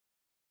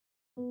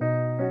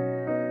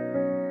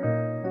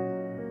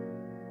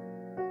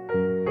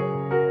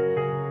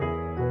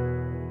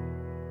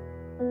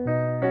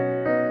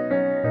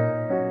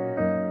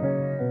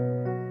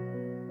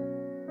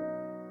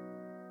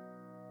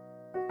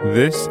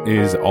This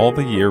is All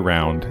the Year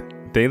Round,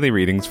 daily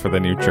readings for the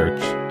new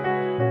church.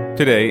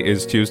 Today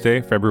is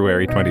Tuesday,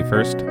 February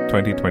 21st,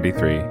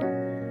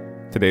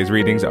 2023. Today's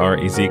readings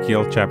are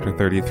Ezekiel chapter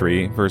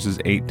 33, verses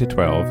 8 to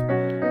 12,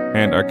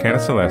 and Arcana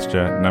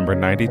Celestia, number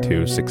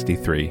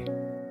 9263.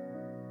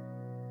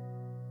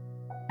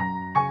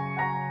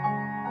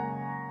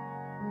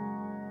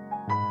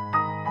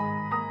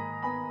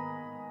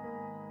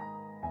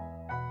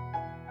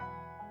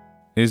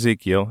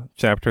 Ezekiel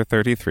chapter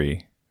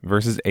 33,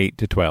 verses 8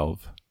 to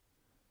 12.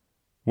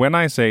 When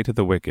I say to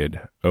the wicked,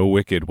 O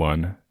wicked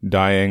one,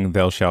 dying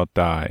thou shalt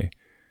die,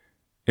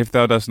 if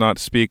thou dost not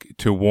speak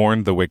to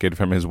warn the wicked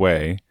from his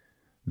way,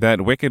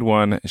 that wicked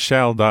one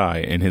shall die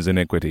in his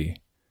iniquity,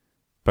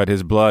 but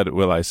his blood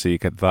will I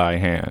seek at thy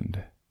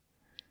hand.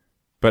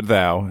 But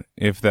thou,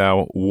 if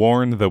thou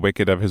warn the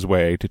wicked of his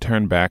way to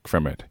turn back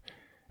from it,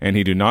 and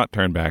he do not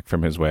turn back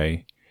from his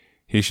way,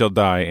 he shall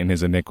die in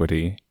his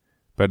iniquity,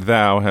 but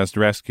thou hast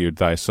rescued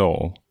thy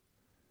soul.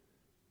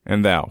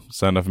 And thou,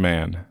 son of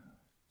man,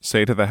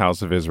 say to the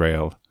house of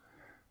Israel,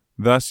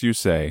 Thus you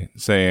say,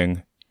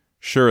 saying,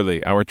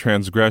 Surely our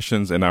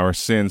transgressions and our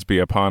sins be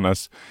upon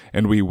us,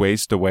 and we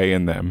waste away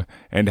in them,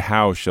 and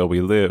how shall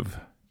we live?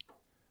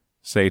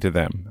 Say to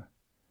them,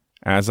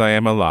 As I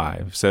am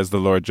alive, says the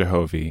Lord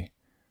Jehovah,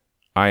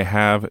 I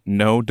have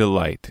no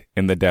delight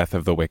in the death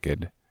of the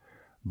wicked,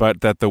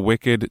 but that the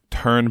wicked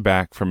turn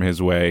back from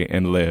his way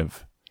and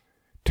live.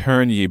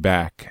 Turn ye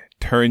back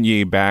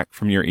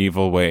from your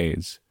evil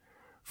ways.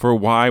 For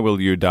why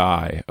will you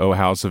die, O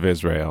house of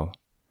Israel?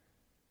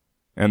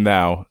 And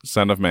thou,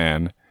 son of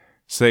man,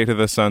 say to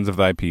the sons of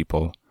thy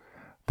people,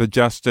 The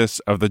justice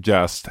of the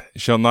just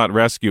shall not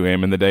rescue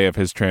him in the day of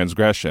his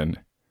transgression,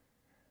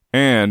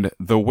 and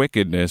the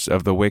wickedness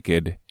of the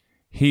wicked,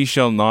 he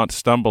shall not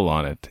stumble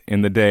on it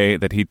in the day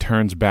that he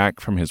turns back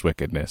from his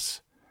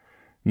wickedness.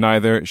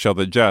 Neither shall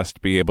the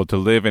just be able to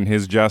live in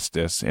his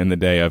justice in the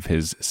day of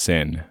his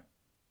sin.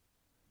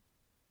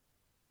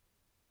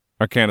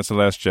 Arcana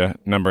Celestia,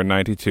 number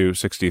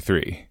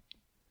 9263.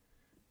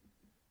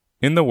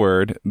 In the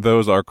word,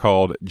 those are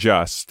called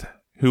just,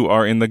 who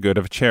are in the good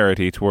of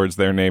charity towards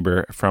their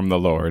neighbor from the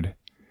Lord.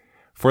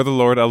 For the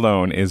Lord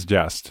alone is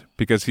just,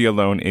 because he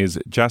alone is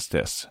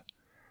justice.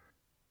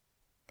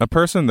 A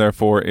person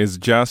therefore is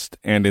just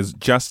and is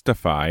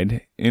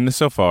justified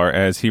insofar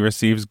as he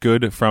receives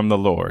good from the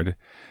Lord,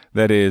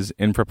 that is,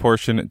 in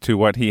proportion to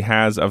what he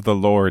has of the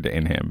Lord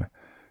in him,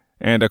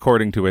 and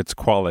according to its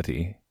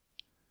quality.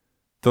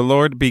 The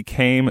Lord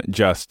became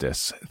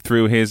justice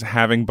through his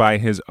having by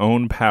his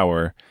own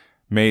power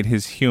made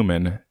his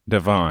human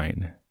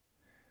divine.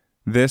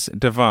 This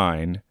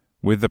divine,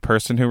 with the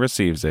person who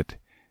receives it,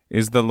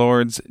 is the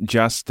Lord's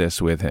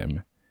justice with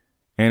him,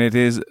 and it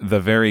is the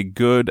very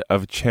good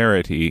of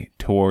charity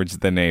towards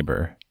the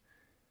neighbor.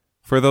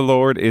 For the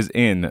Lord is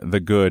in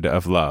the good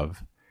of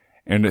love,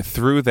 and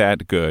through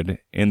that good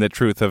in the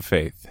truth of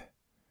faith.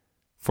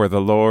 For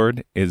the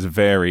Lord is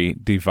very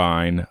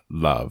divine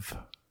love.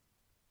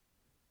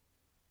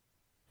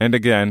 And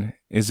again,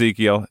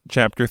 Ezekiel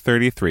chapter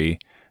 33,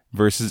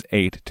 verses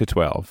 8 to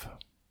 12.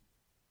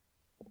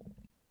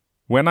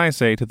 When I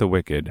say to the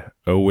wicked,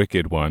 O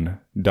wicked one,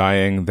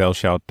 dying thou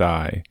shalt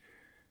die,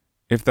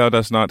 if thou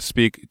dost not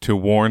speak to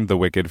warn the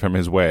wicked from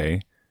his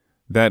way,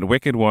 that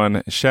wicked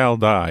one shall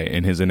die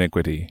in his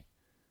iniquity,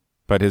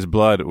 but his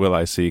blood will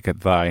I seek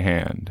at thy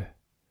hand.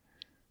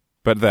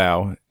 But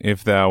thou,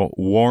 if thou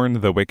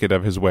warn the wicked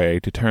of his way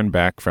to turn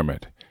back from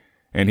it,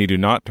 and he do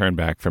not turn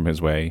back from his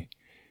way,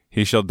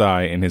 he shall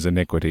die in his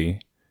iniquity,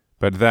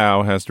 but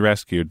thou hast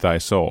rescued thy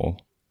soul.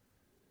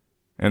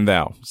 And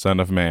thou, son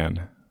of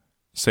man,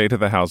 say to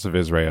the house of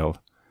Israel,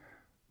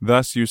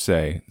 Thus you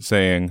say,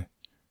 saying,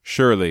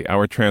 Surely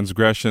our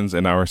transgressions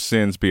and our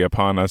sins be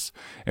upon us,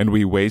 and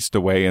we waste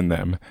away in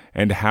them,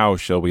 and how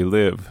shall we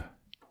live?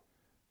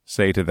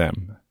 Say to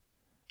them,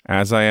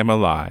 As I am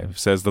alive,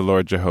 says the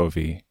Lord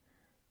Jehovah,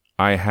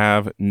 I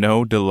have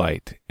no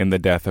delight in the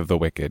death of the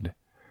wicked,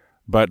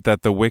 but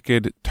that the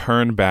wicked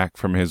turn back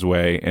from his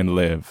way and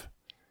live.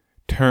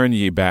 Turn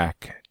ye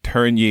back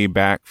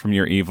from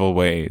your evil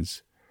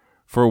ways.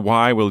 For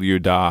why will you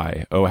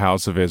die, O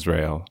house of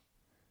Israel?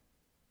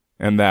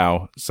 And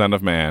thou, son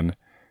of man,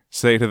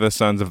 say to the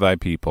sons of thy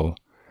people,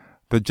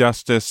 The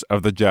justice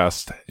of the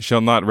just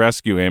shall not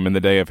rescue him in the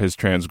day of his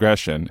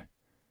transgression,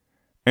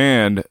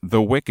 and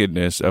the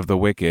wickedness of the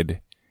wicked,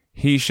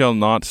 he shall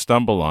not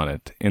stumble on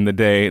it in the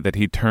day that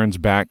he turns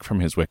back from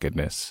his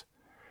wickedness.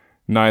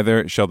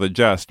 Neither shall the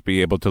just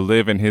be able to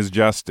live in his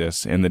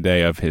justice in the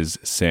day of his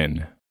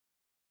sin.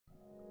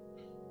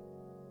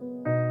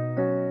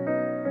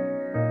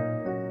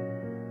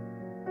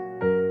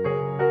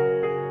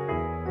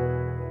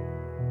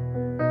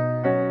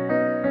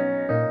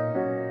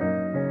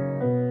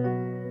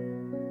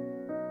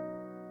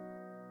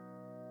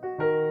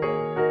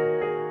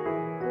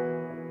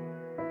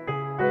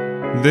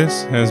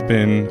 This has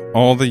been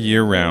All the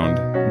Year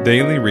Round,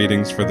 daily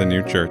readings for the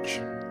new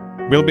church.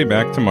 We'll be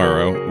back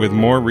tomorrow with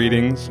more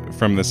readings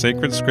from the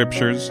sacred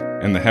scriptures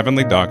and the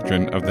heavenly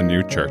doctrine of the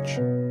new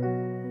church.